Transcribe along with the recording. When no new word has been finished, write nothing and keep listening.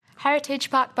Heritage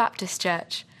Park Baptist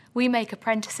Church. We make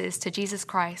apprentices to Jesus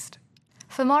Christ.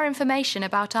 For more information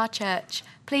about our church,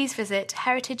 please visit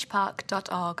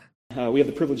heritagepark.org. We have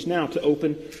the privilege now to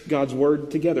open God's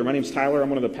Word together. My name is Tyler. I'm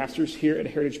one of the pastors here at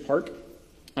Heritage Park.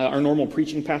 Our normal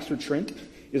preaching pastor, Trent,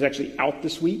 is actually out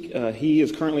this week. He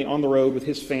is currently on the road with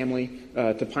his family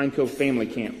to Pine Cove Family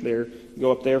Camp. They go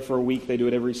up there for a week. They do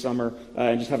it every summer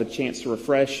and just have a chance to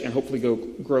refresh and hopefully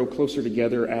grow closer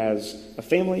together as a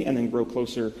family and then grow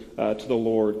closer to the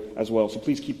Lord as well. So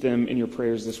please keep them in your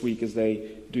prayers this week as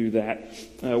they do that.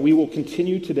 We will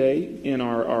continue today in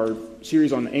our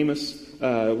series on Amos.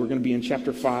 We're going to be in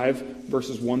chapter 5,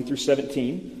 verses 1 through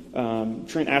 17.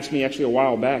 Trent asked me actually a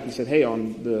while back. He said, hey,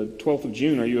 on the 12th of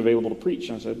June, are you available to preach?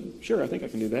 And I said, sure, I think I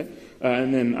can do that.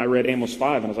 And then I read Amos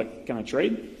 5, and I was like, can I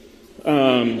trade?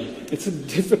 It's a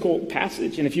difficult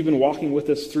passage, and if you've been walking with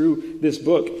us through this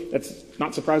book, that's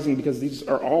not surprising because these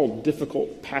are all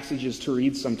difficult passages to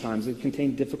read sometimes. They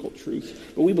contain difficult truths.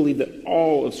 But we believe that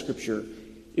all of Scripture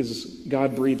is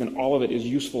God-breathed, and all of it is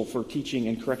useful for teaching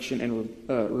and correction and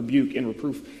rebuke and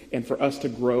reproof, and for us to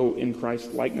grow in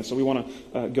Christ's likeness. So we want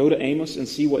to go to Amos and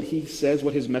see what he says,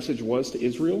 what his message was to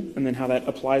Israel, and then how that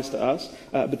applies to us.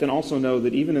 But then also know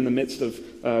that even in the midst of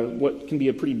what can be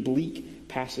a pretty bleak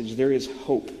passage, there is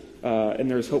hope,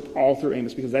 and there is hope all through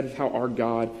Amos, because that is how our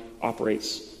God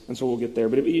operates. And so we'll get there.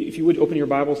 But if you would open your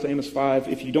Bibles to Amos 5.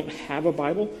 If you don't have a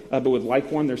Bible, but would like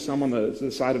one, there's some on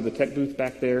the side of the tech booth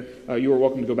back there. You are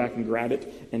welcome to go back and grab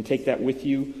it and take that with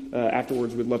you.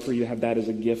 Afterwards, we'd love for you to have that as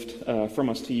a gift from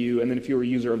us to you. And then if you're a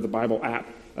user of the Bible app,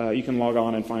 you can log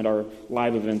on and find our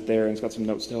live event there. And it's got some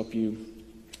notes to help you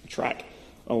track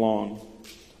along.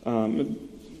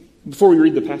 Before we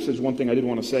read the passage, one thing I did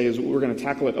want to say is we're going to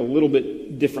tackle it a little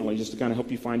bit differently, just to kind of help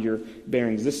you find your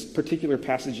bearings. This particular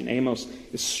passage in Amos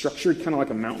is structured kind of like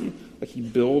a mountain. Like he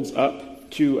builds up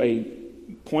to a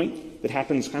point that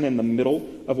happens kind of in the middle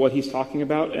of what he's talking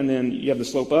about, and then you have the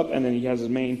slope up, and then he has his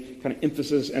main kind of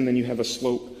emphasis, and then you have a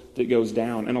slope that goes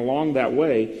down. And along that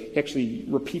way, he actually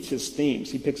repeats his themes.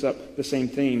 He picks up the same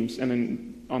themes, and then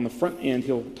on the front end,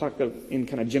 he'll talk in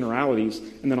kind of generalities,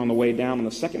 and then on the way down on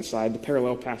the second side, the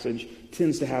parallel passage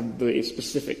tends to have the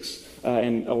specifics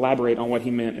and elaborate on what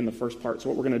he meant in the first part. So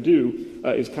what we're going to do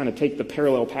is kind of take the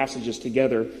parallel passages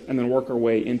together and then work our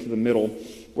way into the middle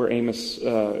where Amos,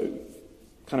 kind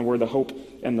of where the hope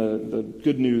and the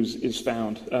good news is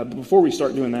found. But before we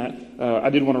start doing that, I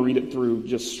did want to read it through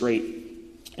just straight.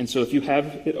 And so if you have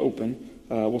it open,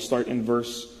 we'll start in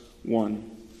verse 1.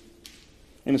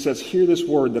 And it says, hear this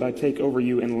word that I take over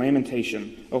you in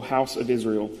lamentation, O house of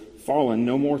Israel. Fallen,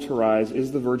 no more to rise,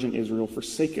 is the virgin Israel,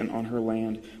 forsaken on her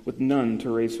land, with none to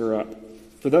raise her up.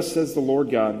 For thus says the Lord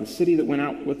God, the city that went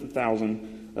out with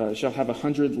 1,000 shall have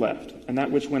 100 left, and that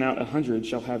which went out 100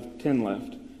 shall have 10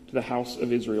 left, to the house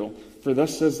of Israel. For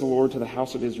thus says the Lord to the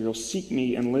house of Israel, seek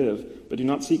me and live, but do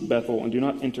not seek Bethel, and do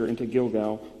not enter into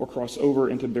Gilgal, or cross over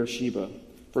into Beersheba.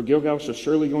 For Gilgal shall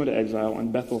surely go into exile,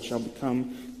 and Bethel shall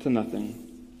become to nothing.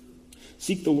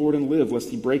 Seek the Lord and live, lest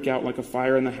he break out like a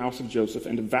fire in the house of Joseph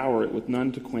and devour it with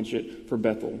none to quench it for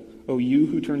Bethel. O you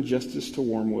who turn justice to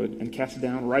wormwood and cast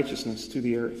down righteousness to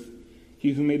the earth.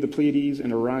 He who made the Pleiades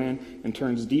and Orion and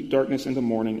turns deep darkness into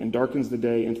morning and darkens the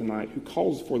day into night, who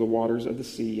calls for the waters of the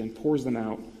sea and pours them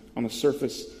out on the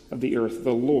surface of the earth.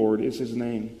 The Lord is his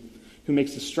name. Who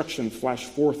makes destruction flash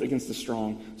forth against the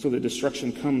strong, so that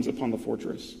destruction comes upon the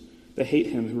fortress. They hate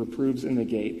him who reproves in the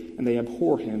gate, and they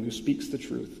abhor him who speaks the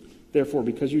truth. Therefore,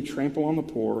 because you trample on the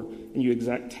poor, and you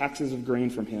exact taxes of grain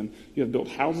from him, you have built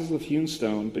houses of hewn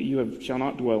stone, but shall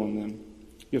not dwell in them.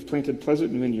 You have planted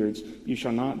pleasant vineyards, but you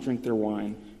shall not drink their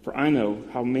wine. For I know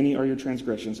how many are your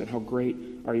transgressions, and how great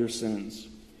are your sins.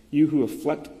 You who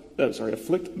afflict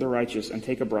the righteous and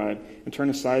take a bribe, and turn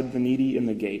aside the needy in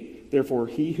the gate. Therefore,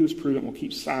 he who is prudent will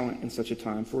keep silent in such a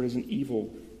time, for it is an evil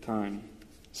time.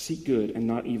 Seek good and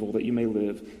not evil, that you may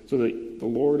live, so that the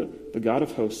Lord, the God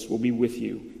of hosts, will be with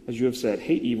you. As you have said,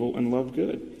 hate evil and love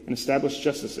good, and establish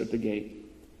justice at the gate.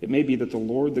 It may be that the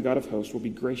Lord, the God of hosts, will be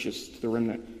gracious to the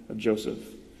remnant of Joseph.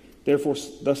 Therefore,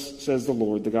 thus says the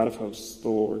Lord, the God of hosts, the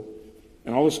Lord.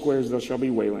 In all the squares there shall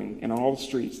be wailing, and on all the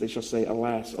streets they shall say,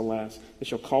 alas, alas. They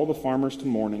shall call the farmers to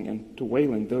mourning, and to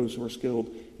wailing those who are skilled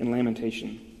in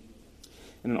lamentation.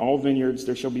 And in all vineyards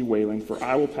there shall be wailing, for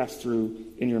I will pass through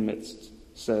in your midst,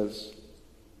 says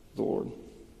the Lord.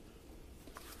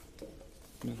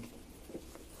 Amen.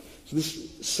 So this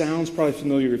sounds probably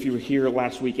familiar if you were here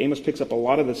last week. Amos picks up a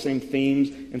lot of the same themes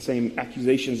and same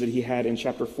accusations that he had in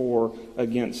chapter 4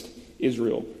 against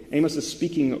Israel. Amos is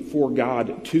speaking for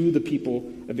God to the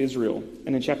people of Israel.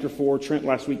 And in chapter 4, Trent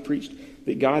last week preached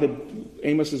that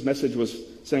Amos's message was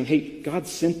saying, hey, God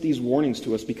sent these warnings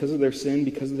to us because of their sin,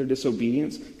 because of their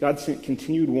disobedience. God sent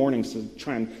continued warnings to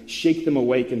try and shake them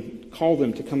awake and call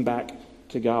them to come back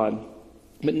to God.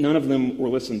 But none of them were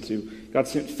listened to. God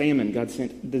sent famine. God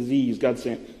sent disease. God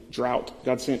sent drought.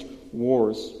 God sent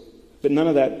wars. But none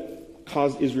of that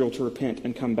caused Israel to repent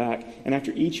and come back. And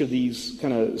after each of these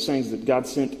kind of sayings that God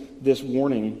sent this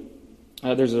warning,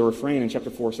 there's a refrain in chapter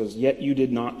 4 says, yet you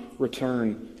did not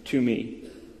return to me.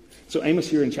 So Amos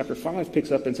here in chapter 5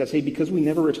 picks up and says, hey, because we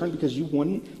never returned, because you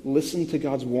wouldn't listen to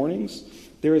God's warnings,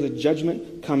 there is a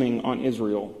judgment coming on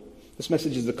Israel. This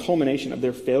message is the culmination of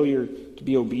their failure to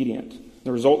be obedient,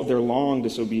 the result of their long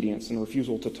disobedience and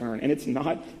refusal to turn. And it's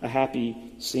not a happy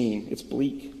scene. It's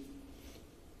bleak.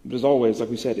 But as always, like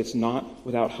we said, it's not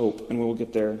without hope, and we'll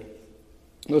get there.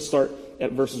 Let's start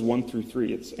at verses 1 through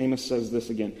 3. Amos says this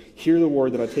again. Hear the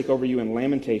word that I take over you in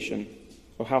lamentation,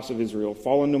 O house of Israel.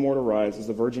 Fallen no more to rise as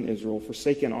the virgin Israel,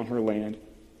 forsaken on her land,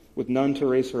 with none to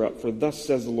raise her up. For thus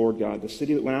says the Lord God, the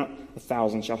city that went out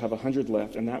 1,000 shall have 100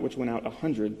 left, and that which went out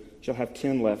 100 shall have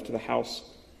 10 left to the house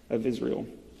of Israel.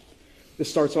 This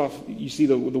starts off, you see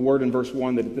the word in verse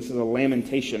 1 that this is a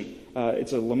lamentation.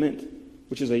 It's a lament,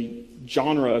 which is a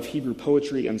genre of Hebrew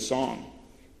poetry and song.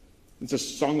 It's a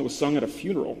song that was sung at a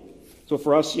funeral. So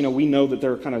for us, we know that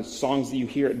there are kind of songs that you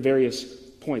hear at various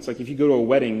points. Like if you go to a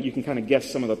wedding, you can kind of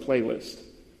guess some of the playlist.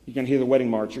 You're going to hear the wedding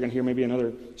march. You're going to hear maybe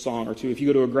another song or two. If you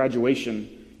go to a graduation,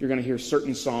 you're going to hear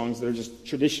certain songs that are just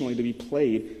traditionally to be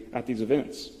played at these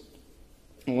events.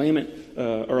 A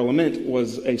lament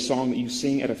was a song that you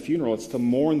sing at a funeral. It's to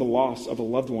mourn the loss of a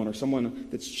loved one or someone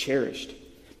that's cherished.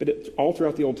 But all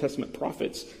throughout the Old Testament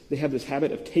prophets, they have this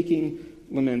habit of taking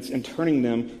laments and turning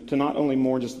them to not only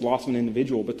mourn just loss of an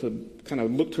individual, but to kind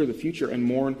of look toward the future and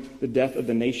mourn the death of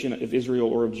the nation of Israel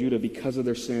or of Judah because of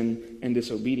their sin and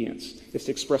disobedience. It's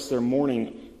to express their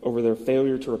mourning over their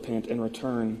failure to repent and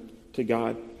return to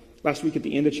God. Last week at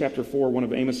the end of chapter 4, one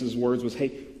of Amos's words was,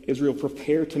 hey, Israel,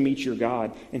 prepare to meet your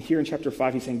God. And here in chapter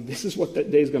 5, he's saying, this is what that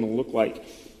day is going to look like.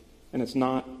 And it's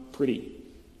not pretty.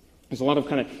 There's a lot of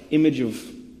kind of image of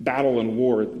battle and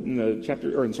war in the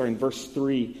chapter, in verse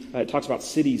 3. It talks about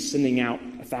cities sending out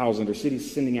 1,000 or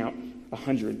cities sending out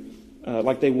 100,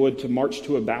 like they would to march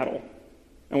to a battle.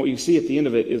 And what you see at the end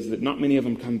of it is that not many of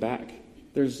them come back.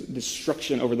 There's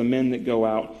destruction over the men that go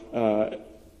out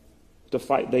to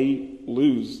fight. They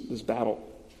lose this battle.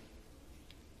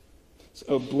 It's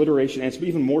obliteration. And it's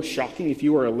even more shocking if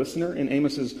you were a listener in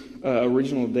Amos's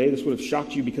original day. This would have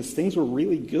shocked you because things were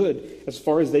really good as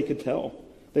far as they could tell.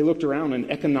 They looked around,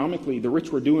 and economically, the rich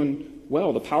were doing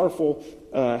well. The powerful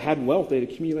had wealth. They had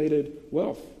accumulated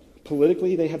wealth.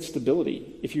 Politically, they had stability.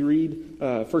 If you read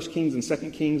 1 Kings and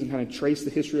 2 Kings and kind of trace the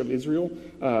history of Israel,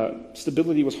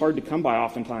 stability was hard to come by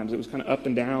oftentimes. It was kind of up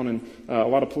and down and a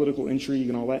lot of political intrigue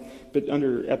and all that. But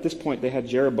at this point, they had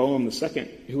Jeroboam II,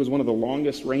 who was one of the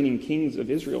longest reigning kings of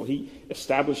Israel. He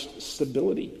established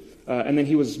stability. And then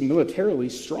he was militarily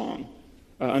strong.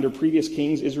 Under previous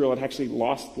kings, Israel had actually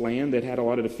lost land. They'd had a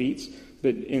lot of defeats.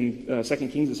 But in 2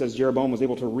 Kings, it says Jeroboam was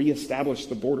able to reestablish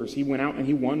the borders. He went out and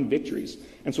he won victories.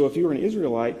 And so if you were an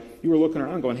Israelite, you were looking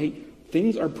around going, hey,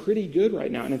 things are pretty good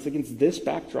right now. And it's against this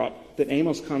backdrop that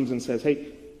Amos comes and says,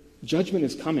 hey, judgment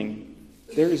is coming.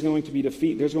 There is going to be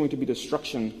defeat. There's going to be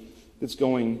destruction that's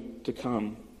going to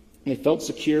come. And they felt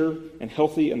secure and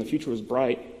healthy, and the future was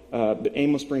bright. But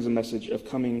Amos brings a message of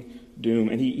coming doom.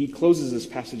 And he closes this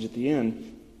passage at the end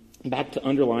back to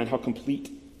underline how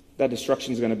complete that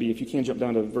destruction is going to be. If you can jump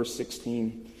down to verse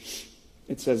 16.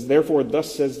 It says, therefore,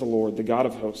 thus says the Lord, the God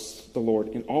of hosts, the Lord,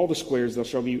 in all the squares there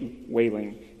shall be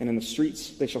wailing, and in the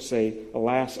streets they shall say,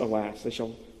 alas, alas. They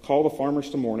shall call the farmers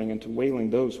to mourning, and to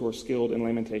wailing those who are skilled in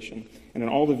lamentation. And in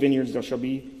all the vineyards there shall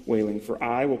be wailing, for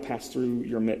I will pass through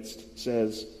your midst,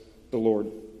 says the Lord.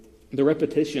 The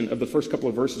repetition of the first couple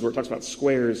of verses where it talks about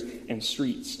squares and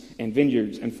streets and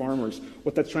vineyards and farmers,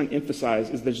 what that's trying to emphasize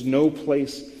is there's no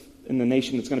place in the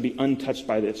nation that's going to be untouched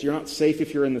by this. You're not safe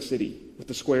if you're in the city with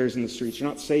the squares and the streets. You're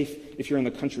not safe if you're in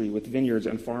the country with vineyards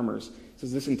and farmers. It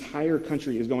says this entire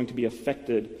country is going to be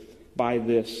affected by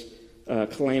this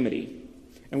calamity.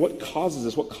 And what causes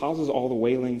this, what causes all the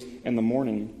wailing and the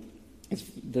mourning, is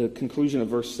the conclusion of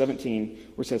verse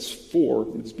 17 where it says, for,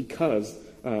 it's because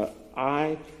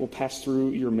I will pass through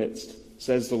your midst,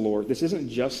 says the Lord. This isn't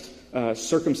just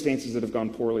circumstances that have gone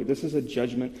poorly. This is a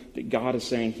judgment that God is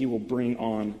saying he will bring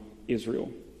on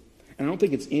Israel. And I don't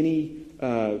think it's any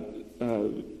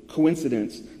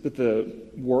coincidence that the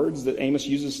words that Amos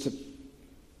uses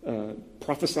to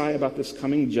prophesy about this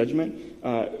coming judgment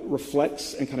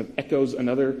reflects and kind of echoes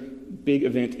another big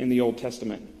event in the Old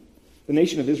Testament. The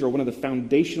nation of Israel, one of the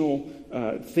foundational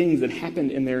things that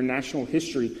happened in their national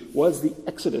history was the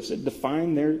Exodus. It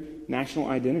defined their national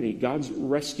identity. God's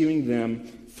rescuing them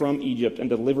from Egypt and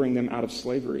delivering them out of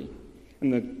slavery.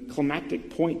 And the climactic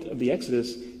point of the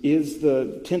Exodus is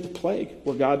the 10th plague,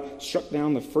 where God struck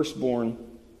down the firstborn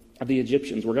of the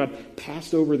Egyptians, where God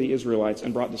passed over the Israelites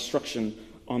and brought destruction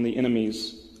on the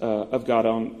enemies of God,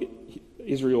 on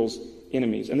Israel's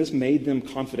enemies. And this made them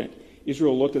confident.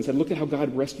 Israel looked and said, look at how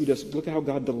God rescued us. Look at how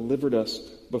God delivered us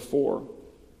before.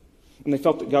 And they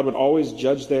felt that God would always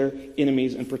judge their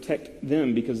enemies and protect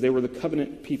them because they were the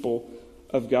covenant people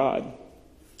of God.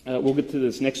 We'll get to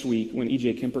this next week when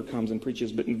E.J. Kemper comes and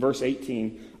preaches, but in verse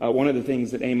 18, one of the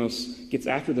things that Amos gets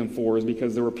after them for is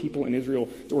because there were people in Israel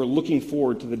that were looking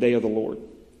forward to the day of the Lord.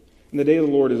 And the day of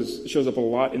the Lord shows up a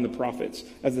lot in the prophets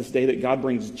as this day that God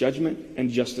brings judgment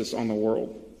and justice on the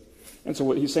world. And so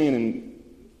what he's saying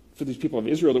for these people of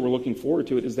Israel that were looking forward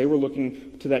to it is they were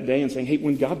looking to that day and saying, hey,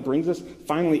 when God brings us,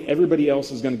 finally everybody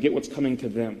else is going to get what's coming to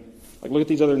them. Like, look at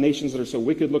these other nations that are so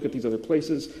wicked. Look at these other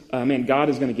places. Man, God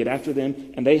is going to get after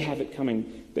them, and they have it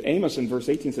coming. But Amos in verse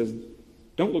 18 says,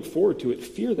 don't look forward to it.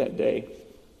 Fear that day,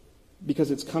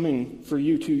 because it's coming for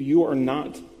you too. You are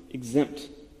not exempt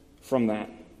from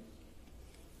that.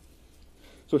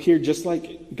 So here, just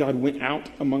like God went out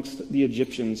amongst the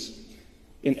Egyptians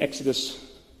in Exodus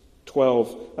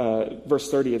 12, verse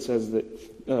 30, it says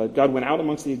that God went out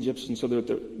amongst the Egyptians so that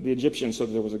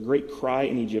there was a great cry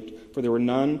in Egypt, for there were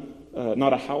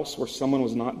not a house where someone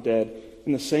was not dead.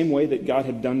 In the same way that God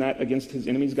had done that against his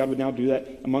enemies, God would now do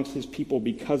that amongst his people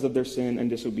because of their sin and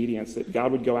disobedience, that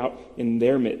God would go out in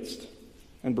their midst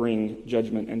and bring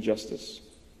judgment and justice.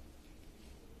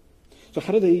 So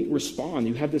how do they respond?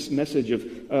 You have this message of,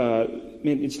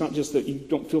 it's not just that you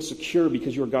don't feel secure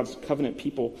because you're God's covenant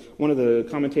people. One of the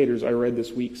commentators I read this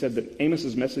week said that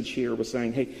Amos's message here was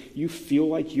saying, hey, you feel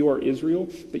like you are Israel,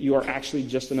 but you are actually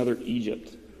just another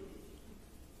Egypt.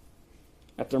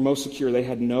 At their most secure, they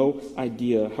had no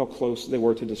idea how close they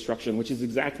were to destruction, which is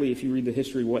exactly, if you read the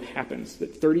history, what happens.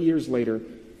 That 30 years later,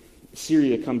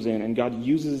 Syria comes in, and God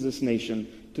uses this nation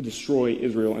to destroy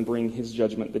Israel and bring his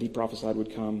judgment that he prophesied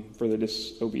would come for their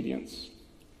disobedience.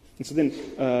 And so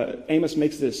then Amos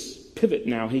makes this pivot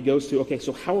now. He goes to, okay,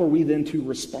 so how are we then to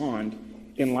respond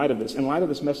in light of this? In light of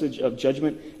this message of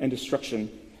judgment and destruction,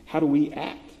 how do we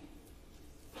act?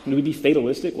 Do we be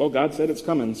fatalistic? Well, God said it's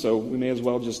coming, so we may as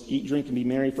well just eat, drink, and be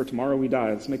merry, for tomorrow we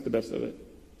die. Let's make the best of it.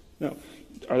 No.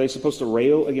 Are they supposed to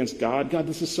rail against God? God,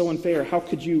 this is so unfair. How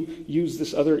could you use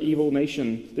this other evil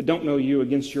nation that don't know you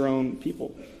against your own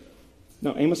people?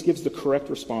 No, Amos gives the correct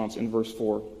response in verse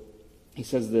 4. He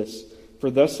says this,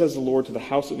 for thus says the Lord to the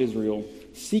house of Israel,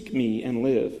 seek me and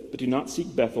live, but do not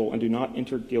seek Bethel and do not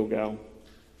enter Gilgal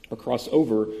or cross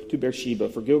over to Beersheba,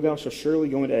 for Gilgal shall surely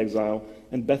go into exile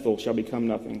and Bethel shall become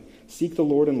nothing. Seek the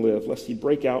Lord and live, lest he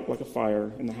break out like a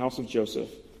fire in the house of Joseph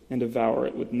and devour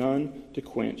it, with none to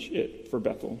quench it for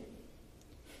Bethel.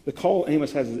 The call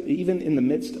Amos has, even in the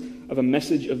midst of a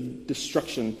message of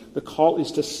destruction, the call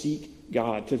is to seek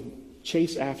God, to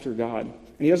chase after God. And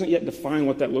he doesn't yet define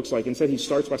what that looks like. Instead, he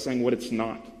starts by saying what it's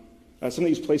not. Some of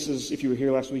these places, if you were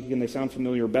here last week, again, they sound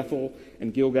familiar. Bethel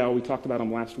and Gilgal, we talked about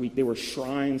them last week. They were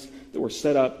shrines that were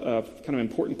set up, kind of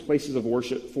important places of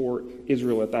worship for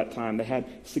Israel at that time. They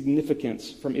had significance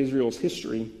from Israel's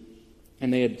history,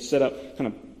 and they had set up kind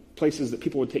of places that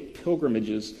people would take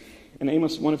pilgrimages. And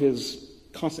Amos, one of his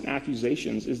constant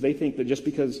accusations is they think that just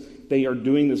because they are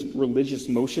doing this religious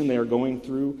motion, they are going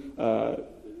through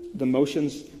the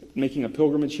motions, making a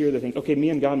pilgrimage here, they think, okay, me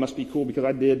and God must be cool because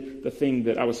I did the thing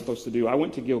that I was supposed to do. I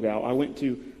went to Gilgal, I went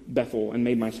to Bethel and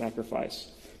made my sacrifice.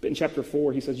 But in chapter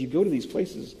 4, he says, you go to these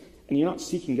places and you're not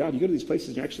seeking God. You go to these places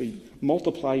and you actually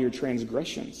multiply your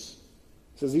transgressions.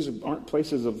 He says these aren't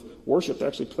places of worship, they're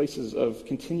actually places of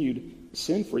continued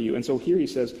sin for you. And so here he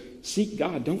says, seek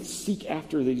God. Don't seek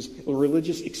after these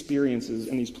religious experiences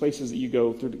and these places that you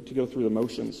go through to go through the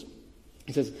motions.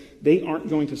 He says they aren't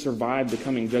going to survive the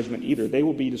coming judgment either. They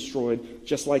will be destroyed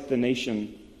just like the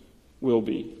nation will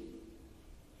be.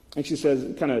 Actually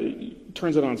says, kind of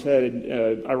turns it on its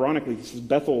head. Ironically, he says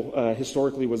Bethel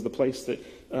historically was the place that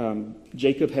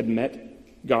Jacob had met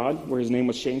God, where his name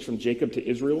was changed from Jacob to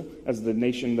Israel as the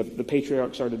nation, the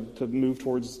patriarch started to move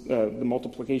towards the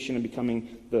multiplication and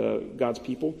becoming God's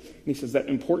people. And he says that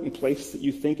important place that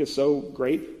you think is so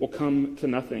great will come to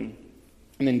nothing.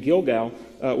 And then Gilgal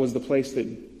was the place that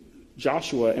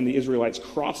Joshua and the Israelites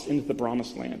crossed into the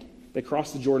promised land. They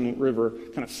crossed the Jordan River,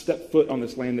 kind of stepped foot on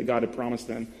this land that God had promised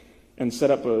them, and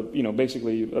set up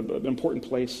basically an important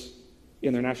place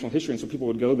in their national history. And so people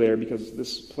would go there because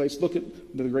this place, look at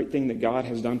the great thing that God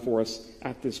has done for us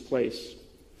at this place.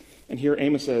 And here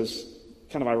Amos says,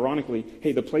 kind of ironically,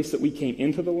 hey, the place that we came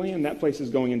into the land, that place is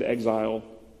going into exile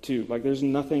too. Like there's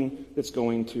nothing that's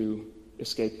going to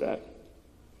escape that.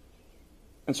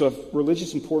 And so if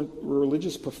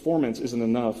religious performance isn't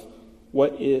enough,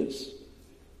 what is?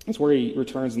 That's where he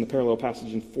returns in the parallel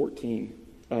passage in 14.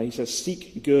 He says,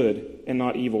 seek good and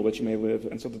not evil that you may live,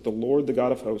 and so that the Lord, the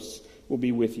God of hosts, will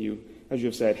be with you. As you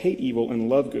have said, hate evil and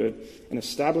love good, and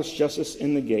establish justice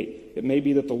in the gate. It may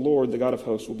be that the Lord, the God of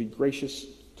hosts, will be gracious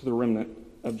to the remnant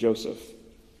of Joseph.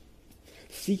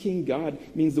 Seeking God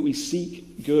means that we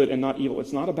seek good and not evil.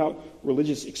 It's not about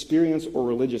religious experience or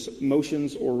religious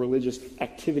emotions or religious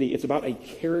activity. It's about a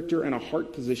character and a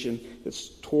heart position that's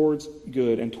towards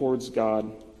good and towards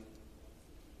God.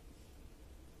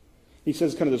 He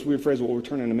says kind of this weird phrase, we'll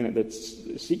return in a minute, that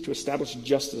seek to establish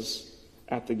justice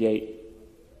at the gate.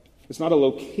 It's not a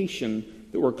location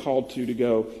that we're called to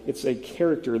go. It's a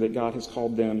character that God has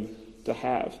called them to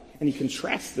have. And he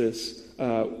contrasts this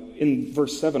in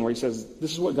verse 7 where he says,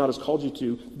 this is what God has called you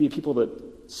to be a people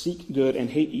that seek good and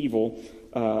hate evil.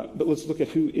 But let's look at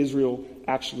who Israel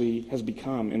actually has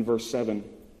become in verse 7.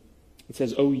 It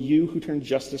says, O you who turn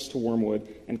justice to wormwood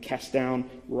and cast down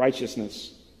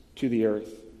righteousness to the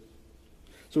earth.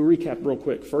 So recap real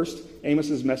quick. First,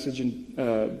 Amos's message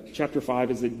in chapter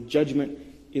 5 is that judgment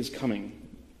is coming.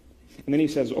 And then he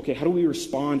says, okay, how do we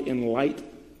respond in light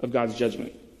of God's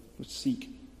judgment? We seek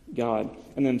God.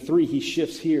 And then 3, he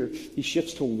shifts here. He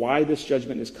shifts to why this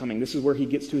judgment is coming. This is where he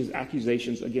gets to his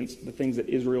accusations against the things that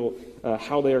Israel,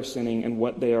 how they are sinning and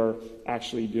what they are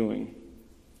actually doing.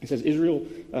 He says, Israel,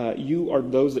 you are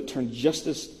those that turn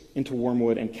justice into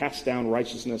wormwood and cast down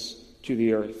righteousness to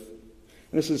the earth.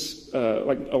 And this is,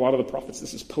 like a lot of the prophets,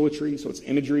 this is poetry, so it's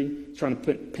imagery, trying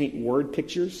to paint word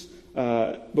pictures.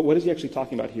 But what is he actually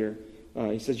talking about here?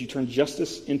 He says, you turn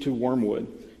justice into wormwood.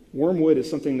 Wormwood is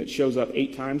something that shows up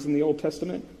 8 times in the Old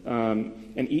Testament.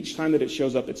 And each time that it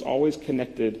shows up, it's always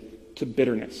connected to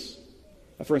bitterness.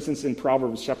 For instance, in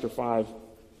Proverbs chapter 5,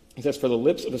 it says, for the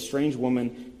lips of a strange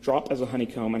woman drop as a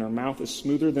honeycomb, and her mouth is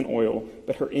smoother than oil,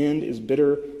 but her end is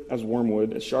bitter as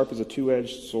wormwood, as sharp as a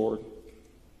 2-edged sword.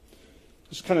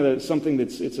 It's kind of something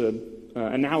that's, it's an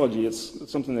analogy. It's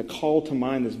something that called to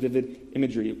mind this vivid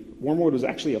imagery. Wormwood was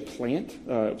actually a plant.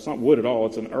 It's not wood at all.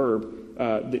 It's an herb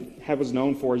that was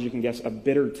known for, as you can guess, a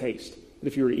bitter taste. That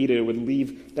if you were to eat it, it would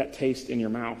leave that taste in your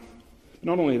mouth. But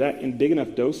not only that, in big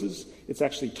enough doses, it's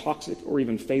actually toxic or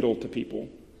even fatal to people.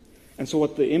 And so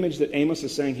what the image that Amos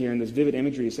is saying here in this vivid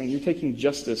imagery is saying, you're taking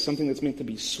justice, something that's meant to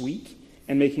be sweet,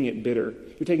 and making it bitter.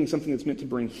 You're taking something that's meant to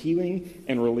bring healing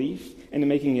and relief, and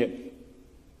making it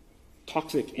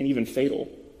toxic and even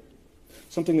fatal.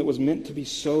 Something that was meant to be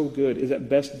so good is at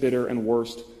best bitter and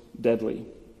worst deadly. And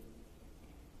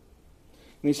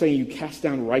he's saying you cast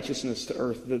down righteousness to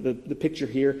earth. The picture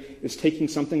here is taking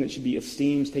something that should be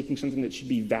esteemed, taking something that should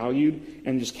be valued,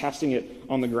 and just casting it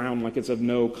on the ground like it's of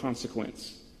no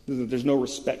consequence. There's no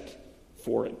respect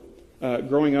for it.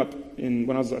 Growing up, when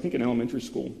I was, I think, in elementary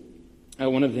school,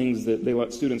 one of the things that they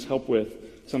let students help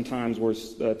with sometimes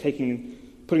was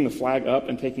putting the flag up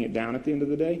and taking it down at the end of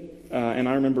the day. And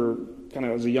I remember kind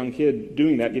of as a young kid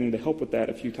doing that, getting to help with that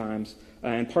a few times.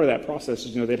 And part of that process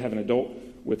is, they'd have an adult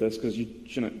with us because you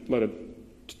shouldn't let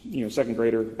a second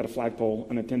grader at a flagpole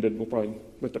unattended will probably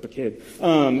lift up a kid.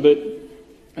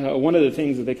 But one of the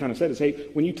things that they kind of said is, hey,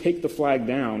 when you take the flag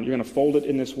down, you're going to fold it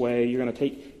in this way, you're going to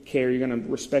take care, you're going to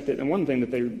respect it. And one thing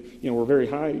that they were very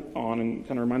high on and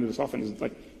kind of reminded us often is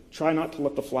like, try not to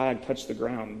let the flag touch the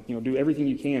ground. Do everything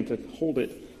you can to hold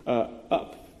it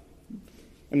up.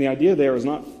 And the idea there is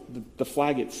not the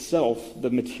flag itself, the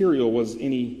material was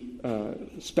any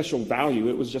special value.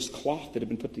 It was just cloth that had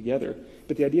been put together.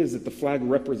 But the idea is that the flag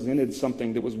represented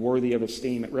something that was worthy of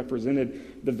esteem. It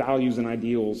represented the values and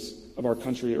ideals of our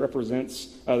country. It represents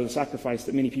the sacrifice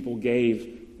that many people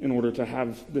gave in order to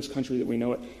have this country that we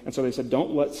know it. And so they said,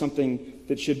 don't let something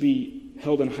that should be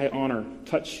held in high honor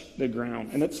touch the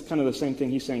ground. And that's kind of the same thing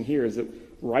he's saying here, is that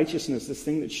righteousness, this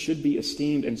thing that should be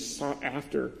esteemed and sought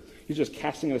after, he's just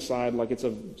casting it aside like it's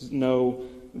of no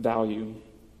value.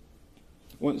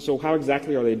 So how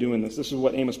exactly are they doing this? This is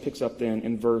what Amos picks up then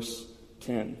in verse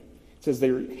 10. It says, they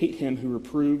hate him who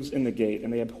reproves in the gate,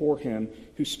 and they abhor him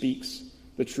who speaks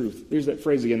the truth. There's that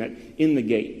phrase again, that in the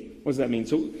gate. What does that mean?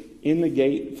 So in the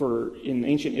gate, in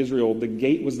ancient Israel, the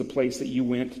gate was the place that you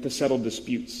went to settle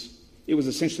disputes. It was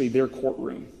essentially their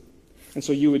courtroom. And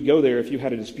so you would go there if you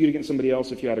had a dispute against somebody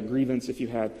else, if you had a grievance, if you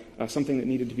had something that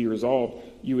needed to be resolved.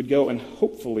 You would go and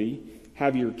hopefully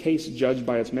have your case judged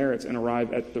by its merits and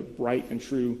arrive at the right and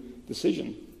true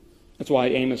decision. That's why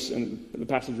Amos, in the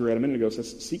passage we read a minute ago,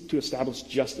 says, seek to establish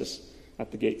justice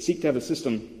at the gate. Seek to have a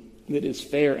system that is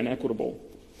fair and equitable.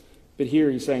 But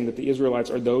here he's saying that the Israelites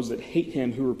are those that hate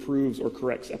him who reproves or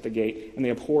corrects at the gate, and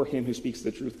they abhor him who speaks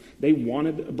the truth. They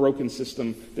wanted a broken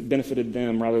system that benefited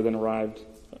them rather than arrived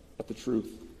at the truth.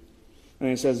 And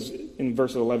it says in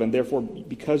verse 11, therefore,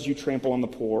 because you trample on the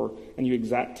poor and you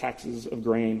exact taxes of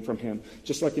grain from him.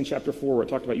 Just like in chapter 4 where it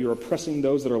talked about you're oppressing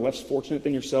those that are less fortunate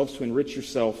than yourselves to enrich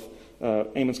yourself.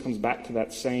 Amos comes back to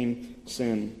that same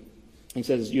sin. He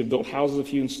says, you have built houses of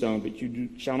hewn stone, but you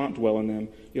shall not dwell in them.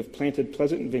 You have planted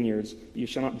pleasant vineyards, but you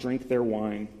shall not drink their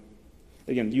wine.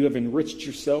 Again, you have enriched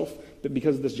yourself, but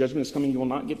because this judgment is coming, you will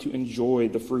not get to enjoy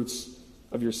the fruits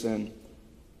of your sin.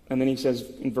 And then he says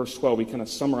in verse 12, he kind of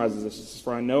summarizes this. He says,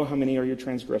 for I know how many are your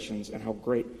transgressions and how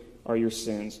great are your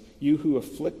sins. You who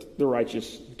afflict the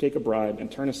righteous, who take a bribe and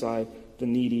turn aside the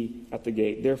needy at the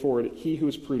gate. Therefore, he who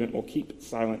is prudent will keep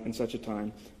silent in such a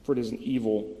time, for it is an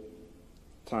evil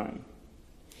time.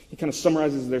 He kind of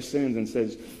summarizes their sins and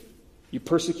says, you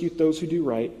persecute those who do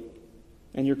right,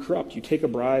 and you're corrupt. You take a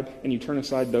bribe, and you turn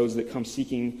aside those that come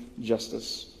seeking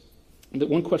justice. The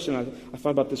one question I thought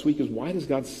about this week is, why does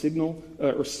God single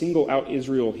out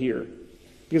Israel here?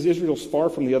 Because Israel's far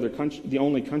from the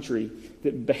only country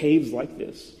that behaves like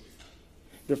this.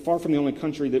 They're far from the only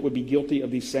country that would be guilty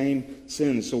of these same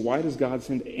sins. So why does God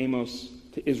send Amos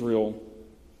to Israel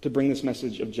to bring this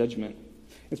message of judgment?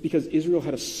 It's because Israel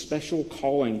had a special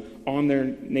calling on their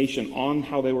nation, on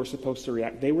how they were supposed to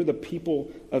react. They were the people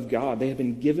of God. They had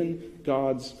been given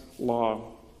God's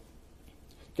law.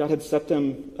 God had set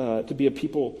them to be a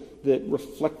people that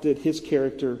reflected his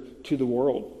character to the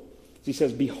world. He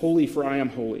says, be holy, for I am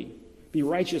holy. Be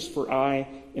righteous, for I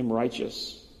am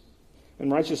righteous.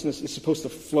 And righteousness is supposed to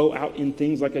flow out in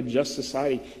things like a just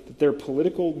society, that their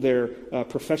political, their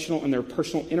professional, and their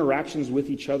personal interactions with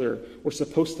each other were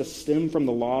supposed to stem from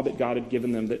the law that God had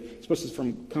given them, that it's supposed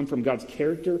to come from God's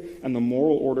character and the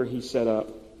moral order he set up.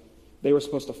 They were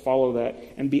supposed to follow that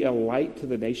and be a light to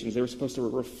the nations. They were supposed to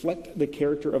reflect the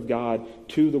character of God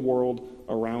to the world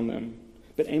around them.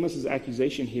 But Amos's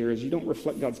accusation here is you don't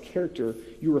reflect God's character,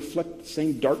 you reflect the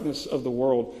same darkness of the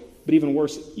world. But even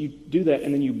worse, you do that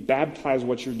and then you baptize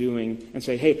what you're doing and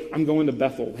say, hey, I'm going to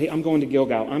Bethel. Hey, I'm going to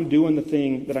Gilgal. I'm doing the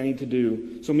thing that I need to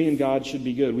do. So me and God should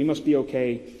be good. We must be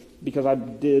okay because I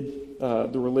did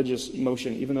the religious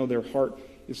motion, even though their heart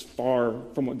is far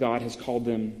from what God has called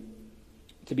them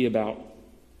to be about.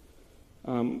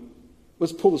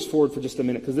 Let's pull this forward for just a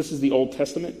minute because this is the Old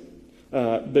Testament.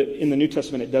 But in the New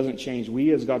Testament, it doesn't change. We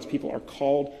as God's people are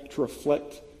called to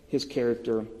reflect his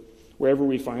character wherever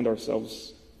we find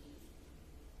ourselves.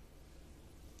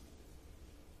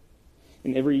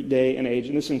 In every day and age,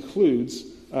 and this includes,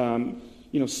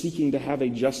 seeking to have a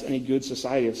just and a good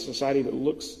society, a society that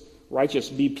looks righteous,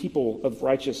 be people of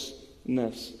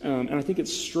righteousness. And I think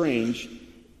it's strange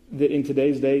that in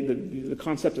today's day, the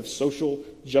concept of social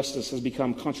justice has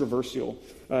become controversial,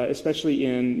 especially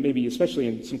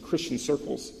in some Christian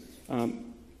circles.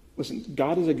 Listen,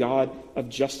 God is a God of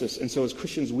justice, and so as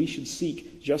Christians, we should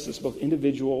seek justice, both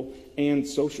individual and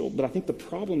social. But I think the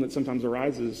problem that sometimes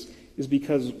arises is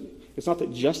because it's not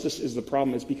that justice is the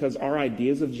problem, it's because our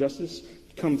ideas of justice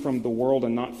come from the world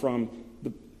and not from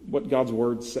what God's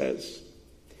word says.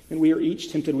 And we are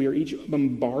each tempted, we are each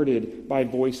bombarded by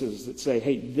voices that say,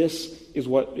 hey, this is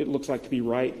what it looks like to be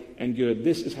right and good.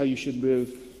 This is how you should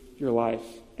live your life.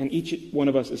 And each one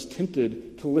of us is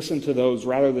tempted to listen to those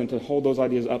rather than to hold those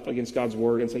ideas up against God's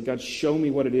word and say, God, show me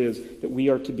what it is that we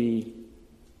are to be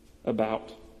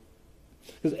about.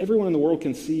 Because everyone in the world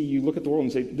can see, you look at the world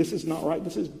and say, this is not right,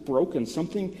 this is broken.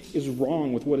 Something is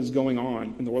wrong with what is going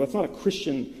on in the world. That's not a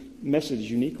Christian message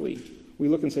uniquely. We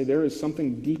look and say, there is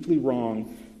something deeply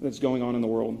wrong that's going on in the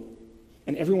world.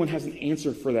 And everyone has an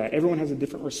answer for that. Everyone has a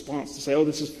different response to say, oh,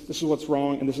 this is what's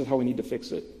wrong, and this is how we need to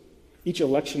fix it. Each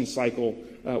election cycle,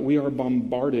 we are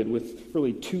bombarded with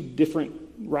really two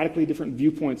radically different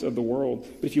viewpoints of the world.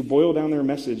 But if you boil down their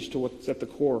message to what's at the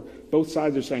core, both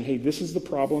sides are saying, hey, this is the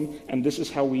problem, and this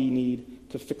is how we need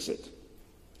to fix it.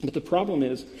 But the problem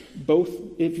is,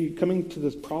 if you're coming to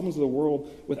the problems of the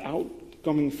world without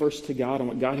coming first to God and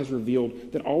what God has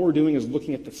revealed, then all we're doing is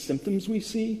looking at the symptoms we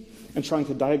see and trying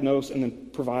to diagnose and then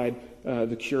provide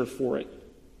the cure for it.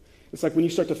 It's like when you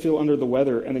start to feel under the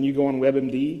weather and then you go on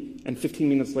WebMD and 15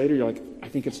 minutes later you're like, I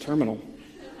think it's terminal.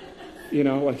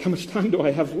 How much time do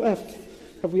I have left?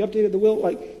 Have we updated the will?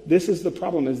 Like, this is the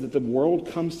problem, is that the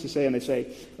world comes to say, and they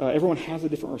say, everyone has a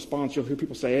different response. You'll hear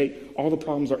people say, hey, all the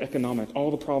problems are economic,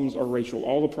 all the problems are racial,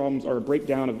 all the problems are a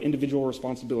breakdown of individual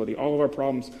responsibility, all of our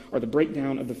problems are the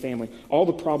breakdown of the family, all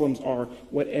the problems are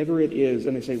whatever it is.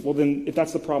 And they say, well, then, if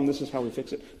that's the problem, this is how we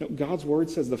fix it. No, God's word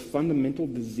says the fundamental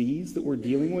disease that we're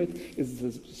dealing with is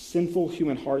the sinful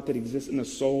human heart that exists in the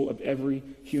soul of every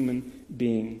human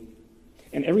being.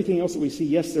 And everything else that we see,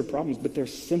 yes, they're problems, but they're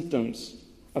symptoms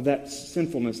of that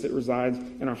sinfulness that resides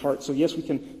in our hearts. So yes, we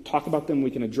can talk about them,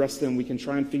 we can address them, we can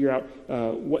try and figure out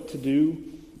what to do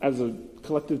as a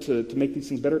collective to make these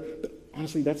things better. But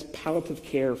honestly, that's palliative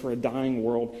care for a dying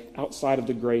world outside of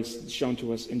the grace that's shown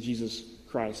to us in Jesus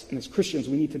Christ. And as Christians,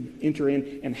 we need to enter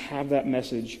in and have that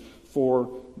message for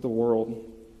the world.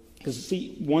 Because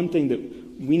see, one thing that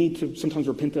we need to sometimes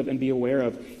repent of and be aware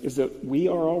of is that we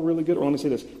are all really good, or let me say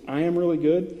this, I am really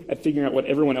good at figuring out what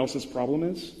everyone else's problem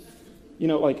is. You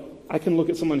know, like, I can look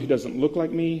at someone who doesn't look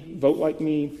like me, vote like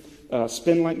me,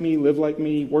 spin like me, live like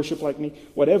me, worship like me,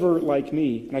 whatever like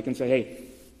me, and I can say, hey,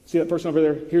 see that person over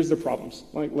there? Here's their problems.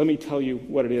 Like, let me tell you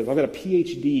what it is. I've got a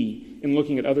PhD in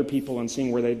looking at other people and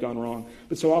seeing where they've gone wrong.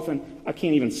 But so often, I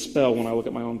can't even spell when I look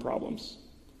at my own problems.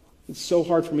 It's so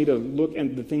hard for me to look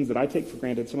at the things that I take for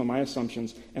granted, some of my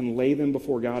assumptions, and lay them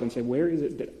before God and say, where is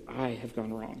it that I have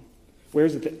gone wrong? Where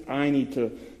is it that I need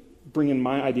to bring in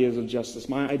my ideas of justice,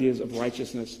 my ideas of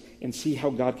righteousness, and see how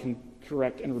God can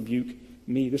correct and rebuke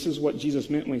me? This is what Jesus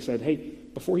meant when he said, hey,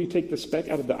 before you take the speck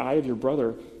out of the eye of your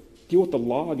brother, deal with the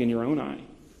log in your own eye.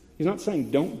 He's not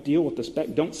saying don't deal with the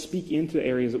speck, don't speak into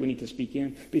areas that we need to speak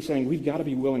in, but he's saying we've got to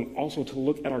be willing also to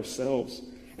look at ourselves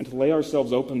and to lay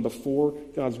ourselves open before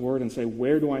God's word and say,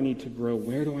 where do I need to grow?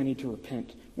 Where do I need to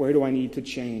repent? Where do I need to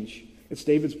change? It's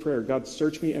David's prayer. God,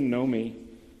 search me and know me.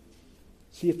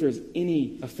 See if there's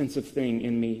any offensive thing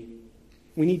in me.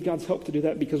 We need God's help to do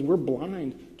that because we're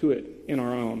blind to it in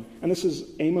our own. And this is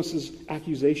Amos's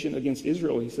accusation against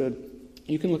Israel. He said,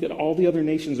 you can look at all the other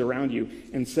nations around you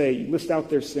and say, list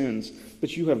out their sins,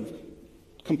 but you have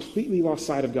completely lost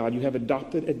sight of God. You have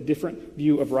adopted a different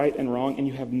view of right and wrong, and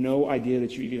you have no idea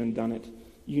that you've even done it.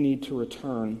 You need to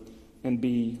return and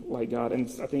be like God.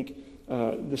 And I think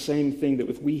the same thing that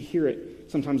if we hear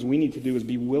it, sometimes we need to do is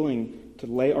be willing to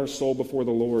lay our soul before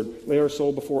the Lord, lay our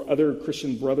soul before other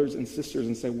Christian brothers and sisters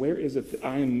and say, where is it that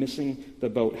I am missing the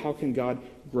boat? How can God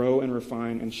grow and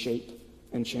refine and shape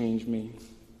and change me?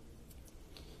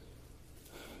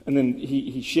 And then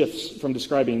he shifts from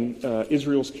describing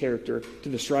Israel's character to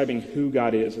describing who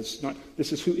God is. It's not,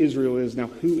 this is who Israel is. Now,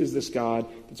 who is this God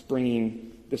that's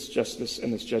bringing this justice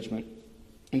and this judgment?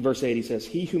 In verse 8, he says,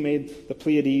 he who made the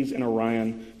Pleiades and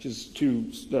Orion, which is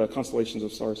two constellations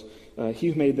of stars, he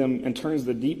who made them and turns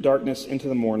the deep darkness into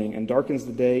the morning and darkens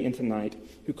the day into night,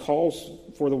 who calls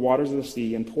for the waters of the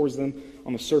sea and pours them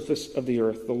on the surface of the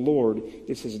earth. The Lord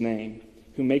is his name,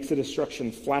 who makes the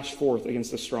destruction flash forth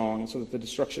against the strong, so that the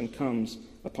destruction comes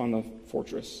upon the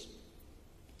fortress.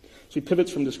 So he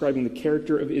pivots from describing the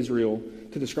character of Israel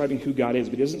to describing who God is,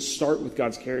 but he doesn't start with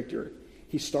God's character.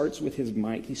 He starts with his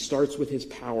might. He starts with his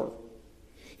power.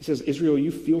 He says, Israel,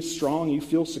 you feel strong, you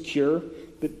feel secure,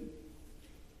 but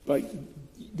like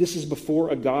this is before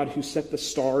a God who set the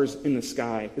stars in the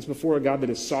sky. It's before a God that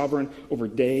is sovereign over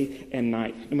day and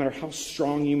night. No matter how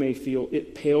strong you may feel,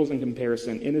 it pales in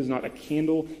comparison. It is not a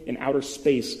candle in outer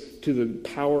space to the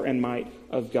power and might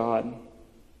of God.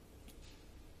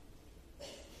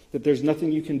 That there's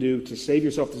nothing you can do to save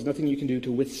yourself. There's nothing you can do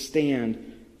to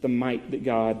withstand the might that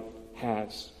God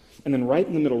has. And then right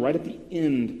in the middle, right at the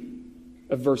end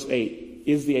of verse 8,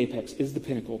 is the apex, is the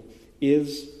pinnacle,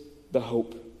 is the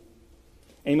hope.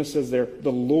 Amos says there,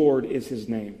 the Lord is his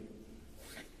name.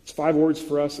 It's 5 words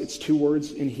for us. It's 2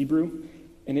 words in Hebrew,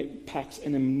 and it packs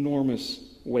an enormous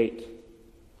weight.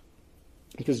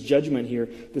 Because judgment here,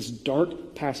 this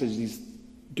dark passage, this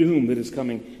doom that is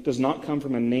coming, does not come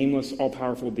from a nameless,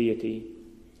 all-powerful deity.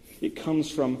 It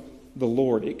comes from the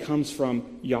Lord. It comes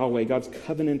from Yahweh, God's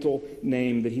covenantal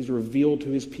name that he's revealed to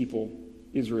his people,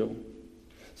 Israel.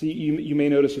 So you may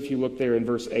notice if you look there in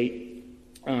verse 8,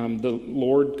 the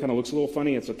Lord kind of looks a little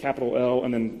funny. It's a capital L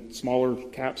and then smaller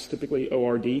caps, typically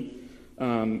O-R-D.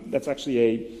 That's actually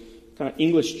a kind of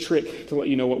English trick to let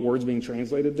you know what word's being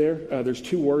translated there. There's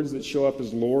 2 words that show up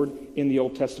as Lord in the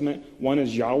Old Testament. One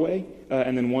is Yahweh,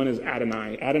 and then one is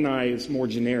Adonai. Adonai is more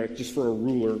generic, just for a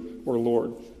ruler or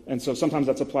Lord. And so sometimes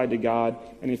that's applied to God,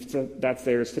 and if that's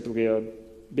there, it's typically a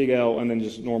big L and then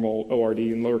just normal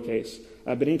O-R-D in lowercase.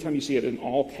 But anytime you see it in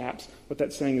all caps, what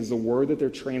that's saying is the word that they're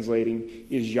translating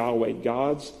is Yahweh,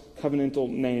 God's covenantal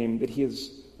name that he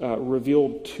has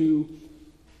revealed to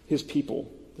his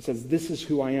people that says, this is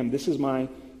who I am. This is my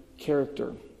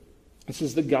character. This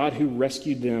is the God who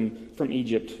rescued them from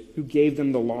Egypt, who gave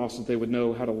them the law so that they would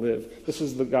know how to live. This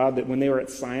is the God that when they were at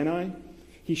Sinai,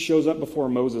 he shows up before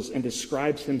Moses and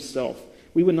describes himself.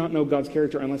 We would not know God's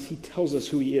character unless he tells us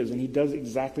who he is, and he does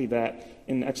exactly that.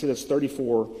 In Exodus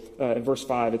 34, verse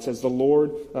 5, it says,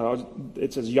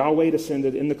 Yahweh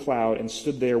descended in the cloud and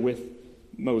stood there with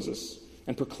Moses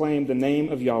and proclaimed the name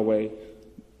of Yahweh.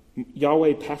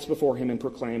 Yahweh passed before him and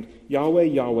proclaimed, Yahweh,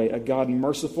 Yahweh, a God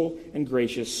merciful and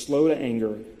gracious, slow to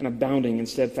anger, and abounding in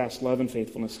steadfast love and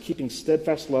faithfulness, keeping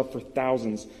steadfast love for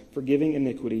thousands, forgiving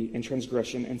iniquity and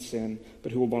transgression and sin,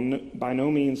 but who will by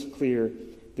no means clear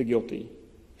the guilty.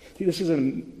 See, this is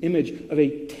an image of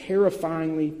a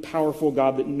terrifyingly powerful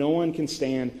God that no one can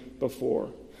stand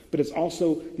before. But it's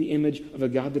also the image of a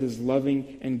God that is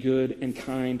loving and good and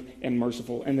kind and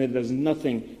merciful, and that does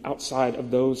nothing outside of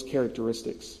those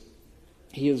characteristics.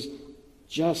 He is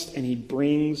just, and he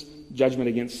brings judgment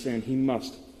against sin. He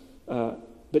must.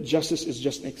 But justice is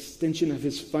just an extension of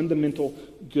his fundamental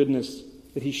goodness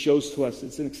that he shows to us.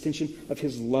 It's an extension of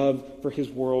his love for his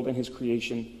world and his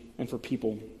creation and for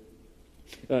people.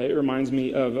 It reminds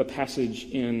me of a passage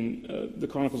in the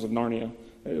Chronicles of Narnia,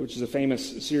 which is a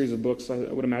famous series of books. I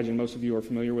would imagine most of you are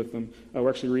familiar with them. We're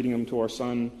actually reading them to our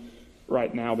son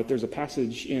right now, but there's a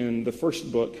passage in the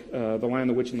first book, The Lion,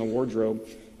 the Witch, and the Wardrobe,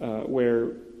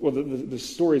 where the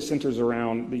story centers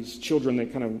around these children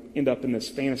that kind of end up in this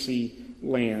fantasy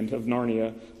land of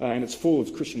Narnia, and it's full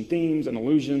of Christian themes and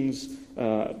allusions.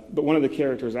 But one of the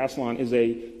characters, Aslan, is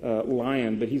a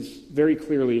lion, but he's very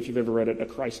clearly, if you've ever read it, a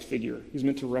Christ figure. He's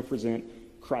meant to represent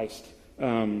Christ.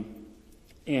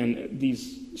 And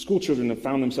these school children have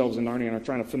found themselves in Narnia and are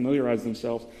trying to familiarize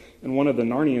themselves. And one of the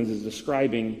Narnians is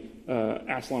describing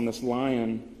Aslan, this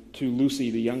lion, to Lucy,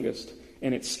 the youngest.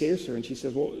 And it scares her, and she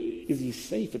says, well, is he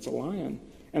safe? It's a lion.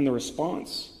 And the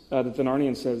response that the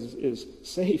Narnian says is,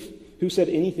 safe? Who said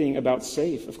anything about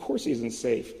safe? Of course he isn't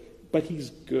safe, but he's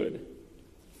good.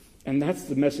 And that's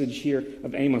the message here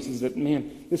of Amos, is that,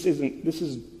 man, this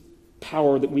is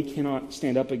power that we cannot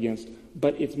stand up against,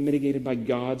 but it's mitigated by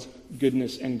God's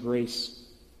goodness and grace.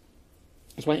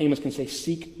 That's why Amos can say,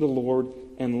 seek the Lord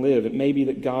and live. It may be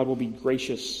that God will be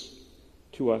gracious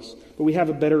to us. But we have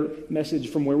a better message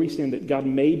from where we stand, that God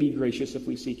may be gracious if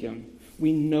we seek him.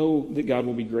 We know that God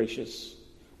will be gracious.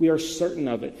 We are certain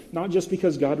of it, not just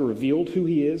because God revealed who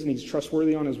he is and he's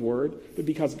trustworthy on his word, but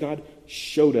because God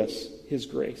showed us his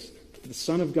grace. The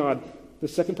Son of God, the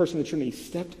second person of the Trinity,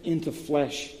 stepped into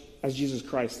flesh as Jesus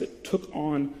Christ, that took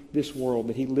on this world,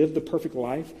 that he lived the perfect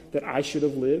life that I should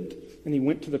have lived, and he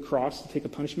went to the cross to take a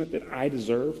punishment that I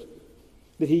deserved.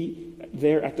 That he,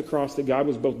 there at the cross, that God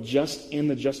was both just and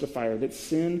the justifier, that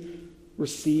sin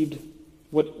received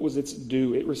what was its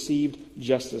due. It received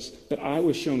justice. That I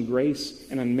was shown grace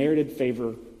and unmerited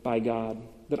favor by God.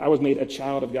 That I was made a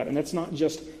child of God. And that's not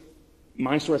just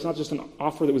my story. It's not just an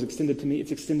offer that was extended to me.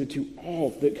 It's extended to all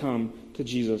that come to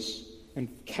Jesus and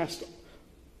cast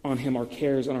on him our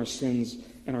cares and our sins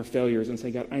and our failures and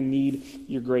say, God, I need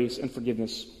your grace and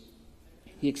forgiveness.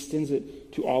 He extends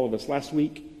it to all of us. Last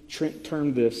week, Trent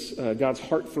termed this God's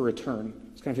heart for return.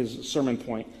 It's kind of his sermon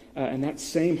point. And that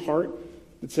same heart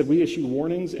that said we issued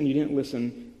warnings and you didn't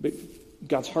listen, but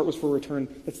God's heart was for return,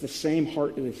 that's the same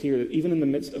heart that is here, that even in the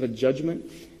midst of a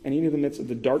judgment and even in the midst of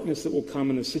the darkness that will come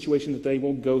and the situation that they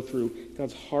will go through,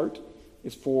 God's heart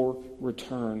is for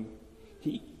return.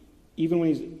 Even when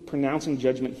he's pronouncing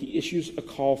judgment, he issues a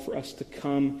call for us to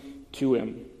come to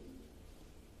him.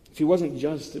 If he wasn't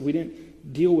just, if we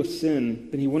didn't deal with sin,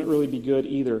 then he wouldn't really be good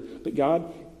either. But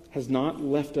God has not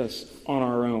left us on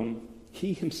our own.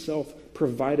 He himself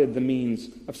provided the means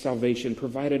of salvation,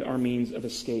 provided our means of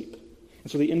escape.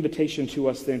 And so the invitation to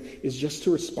us then is just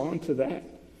to respond to that.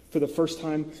 For the first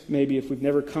time, maybe if we've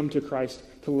never come to Christ,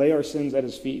 to lay our sins at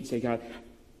his feet and say, God,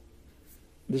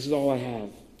 this is all I have.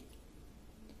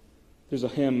 There's a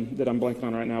hymn that I'm blanking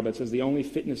on right now, but it says the only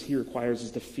fitness he requires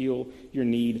is to feel your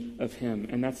need of him.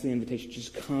 And that's the invitation.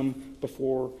 Just come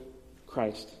before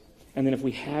Christ. And then if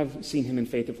we have seen him in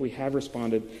faith, if we have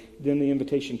responded, then the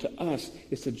invitation to us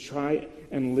is to try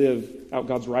and live out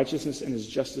God's righteousness and his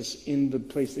justice in the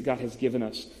place that God has given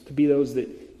us. To be those that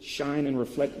shine and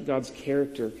reflect God's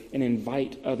character and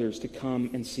invite others to come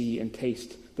and see and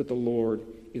taste that the Lord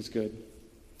is good.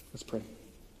 Let's pray.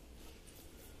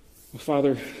 Well,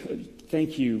 Father,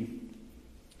 thank you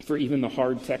for even the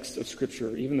hard text of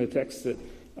Scripture, even the text that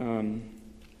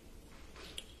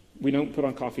we don't put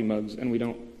on coffee mugs and we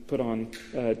don't put on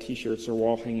T-shirts or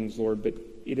wall hangings, Lord, but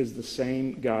it is the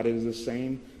same God. It is the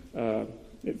same,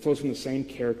 it flows from the same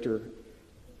character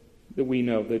that we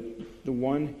know that the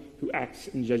one who acts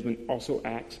in judgment also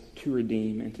acts to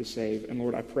redeem and to save. And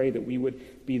Lord, I pray that we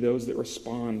would be those that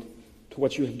respond to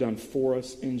what you have done for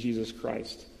us in Jesus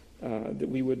Christ, that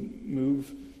we would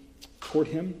move toward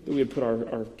him, that we would put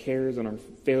our cares and our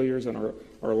failures and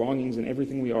our longings and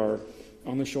everything we are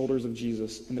on the shoulders of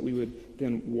Jesus, and that we would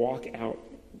then walk out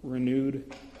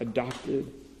renewed,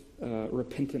 adopted,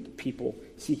 repentant people,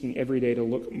 seeking every day to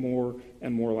look more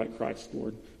and more like Christ,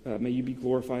 Lord. May you be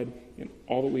glorified in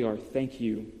all that we are. Thank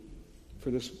you for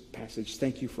this passage.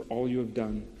 Thank you for all you have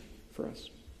done for us.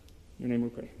 In your name we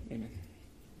pray. Amen.